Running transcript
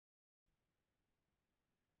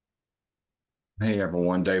Hey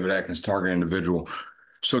everyone, David Atkins, Target Individual.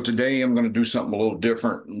 So today I'm going to do something a little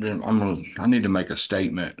different. I need to make a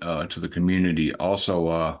statement to the community.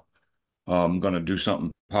 Also, I'm going to do something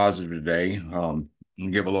positive today, and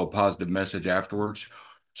give a little positive message afterwards.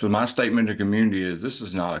 So my statement to the community is this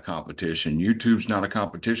is not a competition. YouTube's not a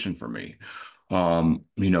competition for me.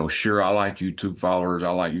 Sure, I like YouTube followers, I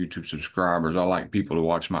like YouTube subscribers, I like people to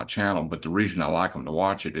watch my channel, but the reason I like them to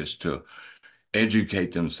watch it is to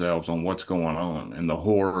educate themselves on what's going on and the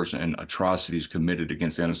horrors and atrocities committed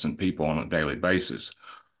against innocent people on a daily basis.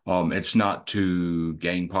 It's not to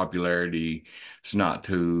gain popularity. It's not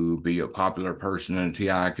to be a popular person in the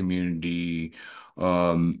TI community,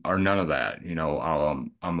 or none of that.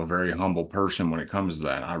 I'm a very humble person when it comes to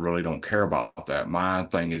that. I really don't care about that. My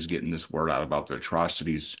thing is getting this word out about the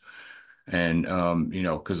atrocities. And,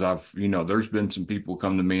 because there's been some people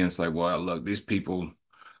come to me and say, well, look, these people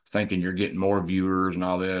thinking you're getting more viewers and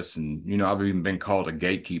all this. And, I've even been called a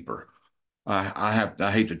gatekeeper. I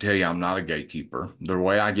hate to tell you, I'm not a gatekeeper. The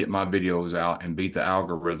way I get my videos out and beat the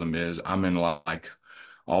algorithm is I'm in like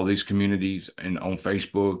all these communities and on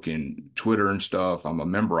Facebook and Twitter and stuff. I'm a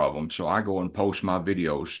member of them. So I go and post my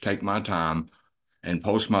videos, take my time and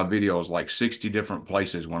post my videos like 60 different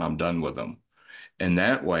places when I'm done with them. And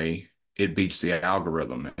that way it beats the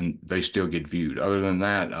algorithm and they still get viewed. Other than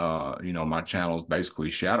that, my channel is basically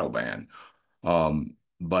shadow banned. And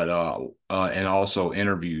also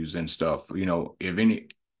interviews and stuff. If any,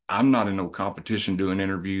 I'm not in no competition doing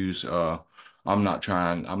interviews. I'm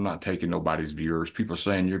not taking nobody's viewers. People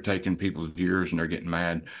saying you're taking people's viewers and they're getting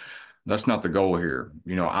mad. That's not the goal here.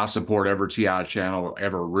 I support every TI channel,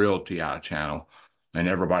 every real TI channel, and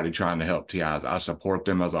everybody trying to help TIs. I support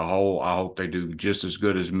them as a whole. I hope they do just as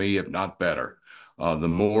good as me, if not better. The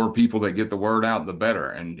more people that get the word out, the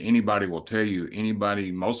better. And anybody will tell you,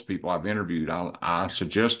 most people I've interviewed, I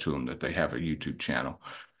suggest to them that they have a YouTube channel.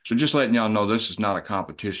 So just letting y'all know, this is not a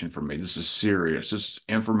competition for me. This is serious. This is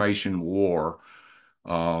information war,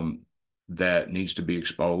 um, that needs to be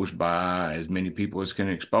exposed by as many people as can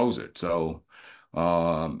expose it. So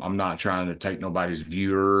I'm not trying to take nobody's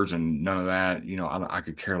viewers and none of that. I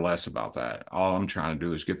could care less about that. All I'm trying to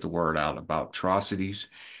do is get the word out about atrocities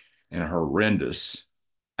and horrendous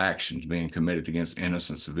actions being committed against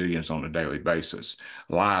innocent civilians on a daily basis,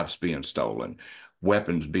 lives being stolen,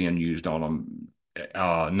 weapons being used on them,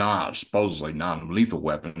 not supposedly non-lethal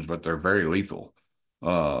weapons, but they're very lethal.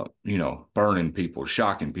 Burning people,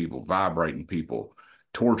 shocking people, vibrating people,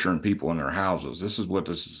 torturing people in their houses. This is what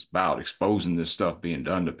this is about, exposing this stuff being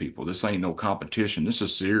done to people. This ain't no competition. This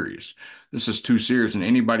is serious. This is too serious. And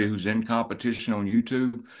anybody who's in competition on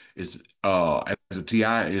YouTube is as a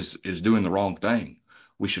TI is doing the wrong thing.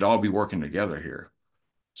 We should all be working together here.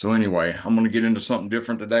 So anyway, I'm going to get into something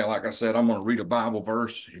different today. Like I said, I'm going to read a Bible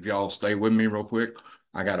verse. If y'all stay with me real quick,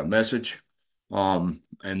 I got a message. And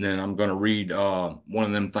then I'm going to read one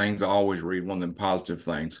of them things I always read, one of them positive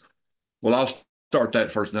things. Well, I'll start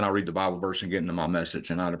that first, then I'll read the Bible verse and get into my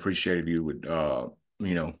message. And I'd appreciate if you would,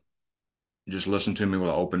 you know, just listen to me with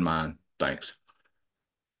an open mind. Thanks.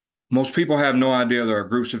 Most people have no idea there are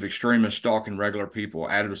groups of extremists stalking regular people,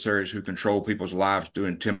 adversaries who control people's lives through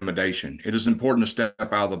intimidation. It is important to step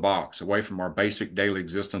out of the box, away from our basic daily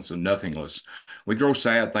existence of nothingness. We grow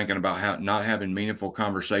sad thinking about not having meaningful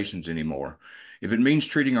conversations anymore. If it means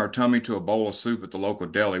treating our tummy to a bowl of soup at the local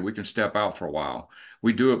deli, we can step out for a while.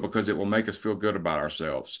 We do it because it will make us feel good about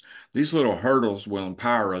ourselves. These little hurdles will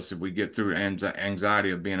empower us if we get through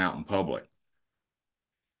anxiety of being out in public,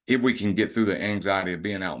 if we can get through the anxiety of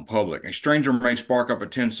being out in public. A stranger may spark up a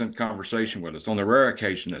 10-cent conversation with us. On the rare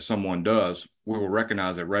occasion that someone does, we will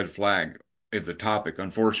recognize a red flag if the topic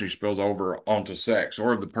unfortunately spills over onto sex,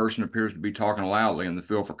 or if the person appears to be talking loudly and the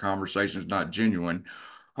feel for conversation is not genuine.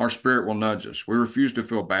 Our spirit will nudge us. We refuse to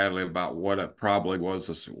feel badly about what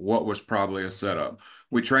was probably a setup.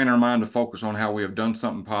 We train our mind to focus on how we have done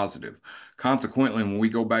something positive. Consequently, when we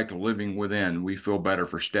go back to living within, we feel better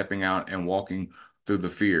for stepping out and walking through the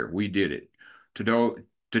fear. We did it.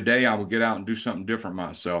 Today, I will get out and do something different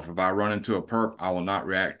myself. If I run into a perp, I will not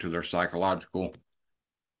react to their psychological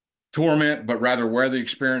torment, but rather wear the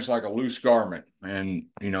experience like a loose garment. And,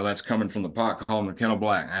 that's coming from the pot calling the kettle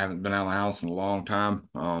black. I haven't been out of the house in a long time.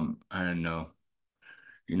 When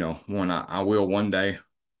I will one day,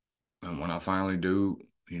 and when I finally do,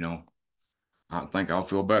 you know, I think I'll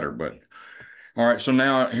feel better. But all right, so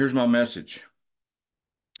now here's my message.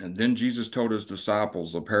 And then Jesus told his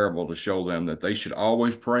disciples a parable to show them that they should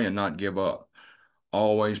always pray and not give up.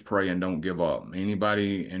 Always pray and don't give up.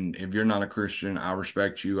 Anybody, and if you're not a Christian, I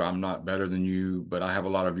respect you. I'm not better than you, but I have a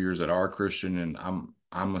lot of viewers that are Christian, and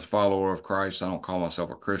I'm a follower of Christ. I don't call myself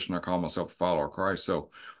a Christian. I call myself a follower of Christ. So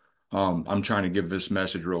I'm trying to give this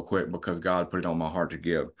message real quick because God put it on my heart to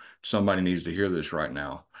give. Somebody needs to hear this right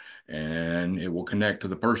now, and it will connect to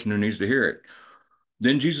the person who needs to hear it.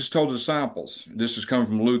 Then Jesus told the disciples, this is coming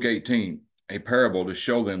from Luke 18, a parable to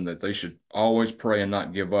show them that they should always pray and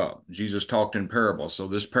not give up. Jesus talked in parables. So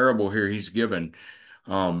this parable here he's given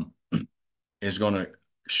um, is going to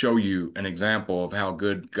show you an example of how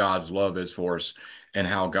good God's love is for us and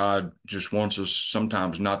how God just wants us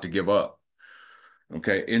sometimes not to give up.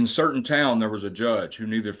 Okay, in certain town there was a judge who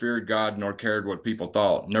neither feared God nor cared what people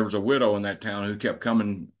thought. And there was a widow in that town who kept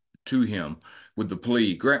coming to him with the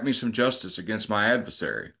plea, grant me some justice against my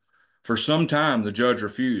adversary. For some time the judge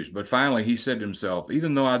refused, but finally he said to himself,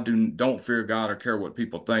 even though I don't fear God or care what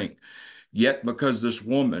people think, yet because this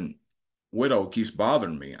widow keeps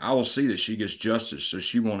bothering me, I will see that she gets justice so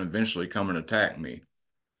she won't eventually come and attack me.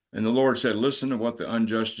 And the Lord said, listen to what the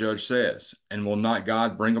unjust judge says. And will not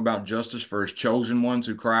God bring about justice for his chosen ones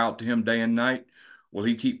who cry out to him day and night? Will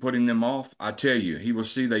he keep putting them off? I tell you, he will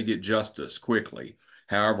see they get justice quickly.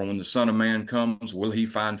 However, when the Son of Man comes, will he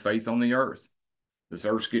find faith on the earth? This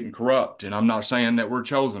earth's getting corrupt, and I'm not saying that we're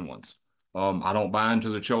chosen ones. I don't buy into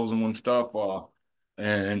the chosen one stuff.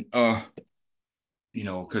 And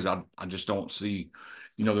because I just don't see,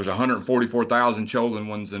 there's 144,000 chosen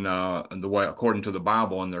ones in the way according to the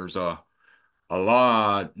Bible, and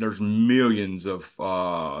there's millions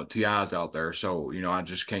of TIs out there. So, I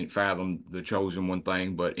just can't fathom the chosen one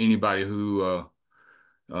thing. But anybody who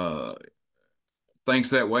uh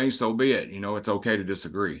thinks that way, so be it. It's okay to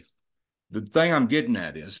disagree. The thing I'm getting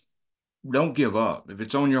at is don't give up. If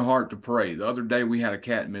it's on your heart to pray. The other day we had a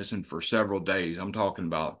cat missing for several days. I'm talking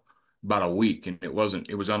about a week, and it was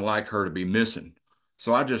unlike her to be missing.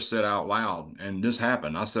 So I just said out loud, and this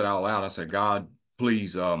happened. I said out loud, I said, God,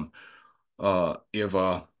 please, if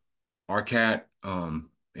our cat,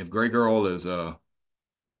 if Gray Girl is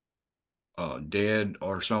dead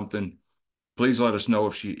or something, please let us know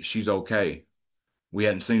if she's okay. We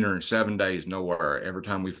hadn't seen her in 7 days, nowhere. Every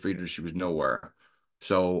time we feed her, she was nowhere.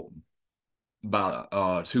 So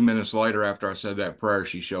about 2 minutes later, after I said that prayer,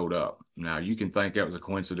 she showed up. Now you can think that was a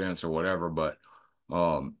coincidence or whatever, but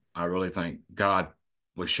I really think God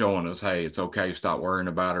was showing us, hey, it's okay. Stop worrying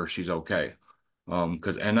about her. She's okay.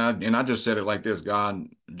 Because and I just said it like this, God,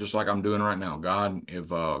 just like I'm doing right now. God, if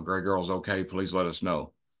Gray Girl's okay, please let us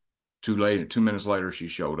know. 2 minutes later, she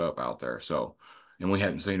showed up out there. So, and we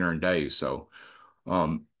hadn't seen her in days. So,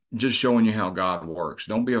 um, just showing you how God works.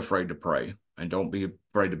 Don't be afraid to pray, and don't be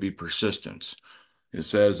afraid to be persistent. It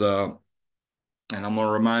says, and I'm going to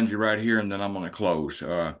remind you right here, and then I'm going to close.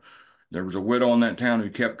 There was a widow in that town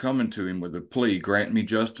who kept coming to him with a plea, grant me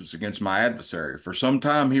justice against my adversary. For some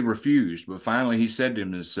time he refused, but finally he said to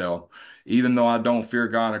himself, even though I don't fear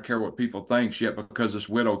God or care what people think, yet because this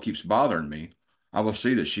widow keeps bothering me, I will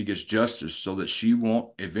see that she gets justice so that she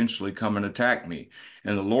won't eventually come and attack me.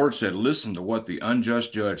 And the Lord said, listen to what the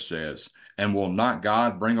unjust judge says. And will not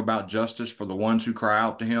God bring about justice for the ones who cry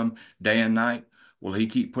out to him day and night? Will he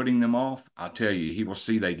keep putting them off? I tell you, he will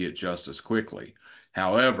see they get justice quickly.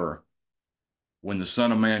 However, when the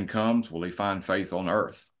Son of Man comes, will he find faith on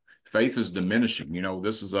earth? Faith is diminishing.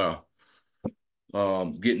 This is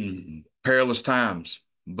getting perilous times.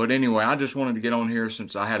 But anyway, I just wanted to get on here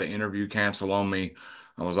since I had an interview cancel on me.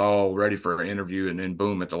 I was all ready for an interview, and then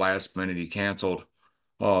boom, at the last minute, he canceled.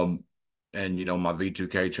 Um, and my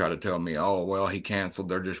V2K tried to tell me, oh, well, he canceled.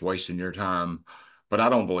 They're just wasting your time. But I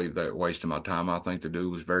don't believe that wasting my time. I think the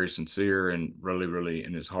dude was very sincere and really, really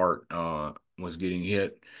in his heart was getting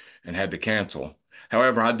hit and had to cancel.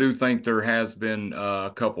 However, I do think there has been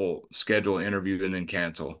a couple scheduled interview and then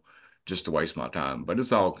cancel just to waste my time. But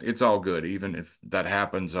it's all good. Even if that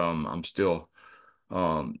happens, I'm still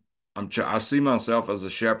I see myself as a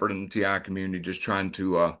shepherd in the TI community, just trying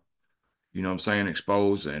to what I'm saying,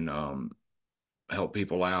 expose and help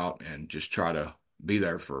people out and just try to be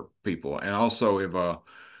there for people. And also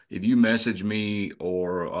if you message me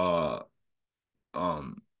or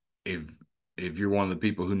um if you're one of the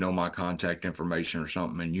people who know my contact information or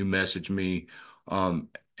something and you message me,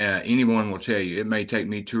 anyone will tell you it may take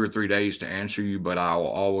me 2 or 3 days to answer you, but I will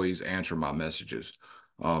always answer my messages.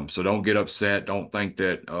 So don't get upset. Don't think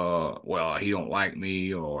that well, he don't like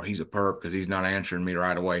me or he's a perp because he's not answering me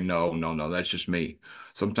right away. No, no, no, that's just me.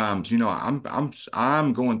 Sometimes,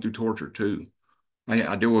 I'm going through torture too.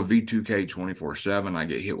 I deal with V2K 24/7. I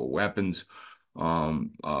get hit with weapons.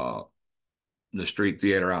 Um, uh, the street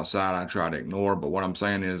theater outside I try to ignore, but what I'm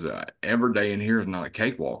saying is every day in here is not a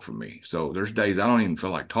cakewalk for me. So there's days I don't even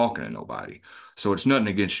feel like talking to nobody. So it's nothing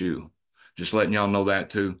against you. Just letting y'all know that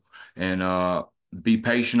too. And be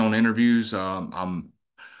patient on interviews.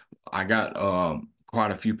 I got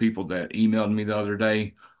quite a few people that emailed me the other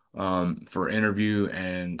day for interview,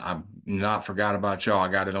 and I've not forgot about y'all. I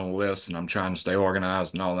got it on the list, and I'm trying to stay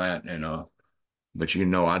organized and all that. And but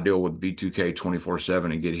I deal with B2K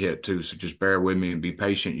 24/7 and get hit too. So just bear with me and be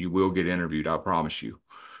patient. You will get interviewed, I promise you.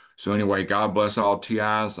 So anyway, God bless all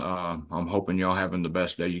TIs. I'm hoping y'all having the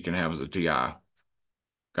best day you can have as a TI.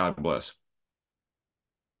 God bless.